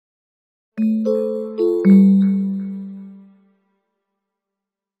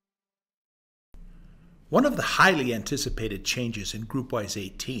One of the highly anticipated changes in GroupWise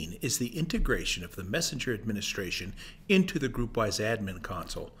 18 is the integration of the Messenger administration into the GroupWise admin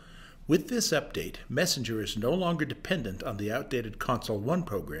console. With this update, Messenger is no longer dependent on the outdated Console 1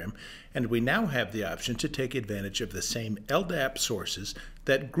 program, and we now have the option to take advantage of the same LDAP sources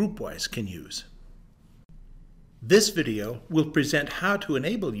that GroupWise can use. This video will present how to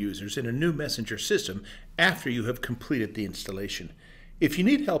enable users in a new Messenger system after you have completed the installation. If you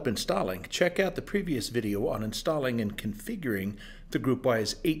need help installing, check out the previous video on installing and configuring the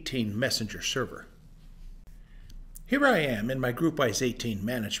GroupWise 18 Messenger server. Here I am in my GroupWise 18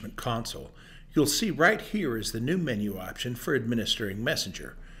 Management Console. You'll see right here is the new menu option for administering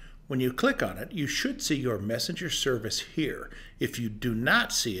Messenger. When you click on it, you should see your Messenger service here. If you do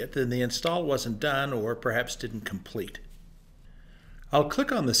not see it, then the install wasn't done or perhaps didn't complete. I'll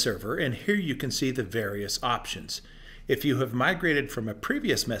click on the server, and here you can see the various options. If you have migrated from a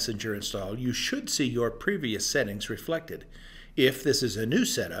previous Messenger install, you should see your previous settings reflected. If this is a new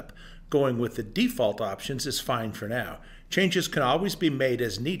setup, going with the default options is fine for now. Changes can always be made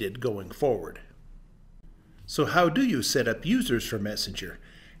as needed going forward. So how do you set up users for Messenger?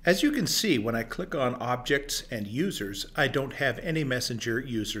 As you can see, when I click on Objects and Users, I don't have any Messenger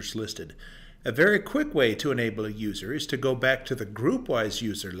users listed. A very quick way to enable a user is to go back to the GroupWise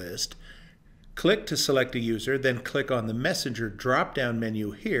user list, click to select a user, then click on the Messenger drop-down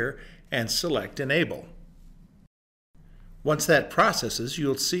menu here and select Enable. Once that processes,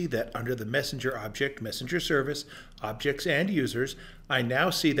 you'll see that under the Messenger object, Messenger Service, Objects and Users, I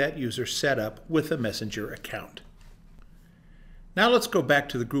now see that user set up with a Messenger account. Now let's go back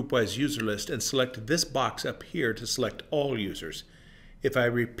to the GroupWise user list and select this box up here to select all users. If I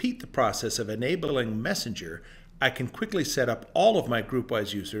repeat the process of enabling Messenger, I can quickly set up all of my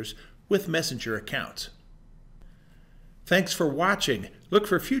GroupWise users with Messenger accounts. Thanks for watching. Look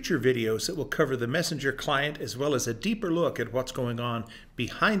for future videos that will cover the Messenger client as well as a deeper look at what's going on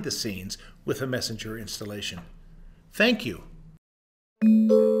behind the scenes with a Messenger installation. Thank you.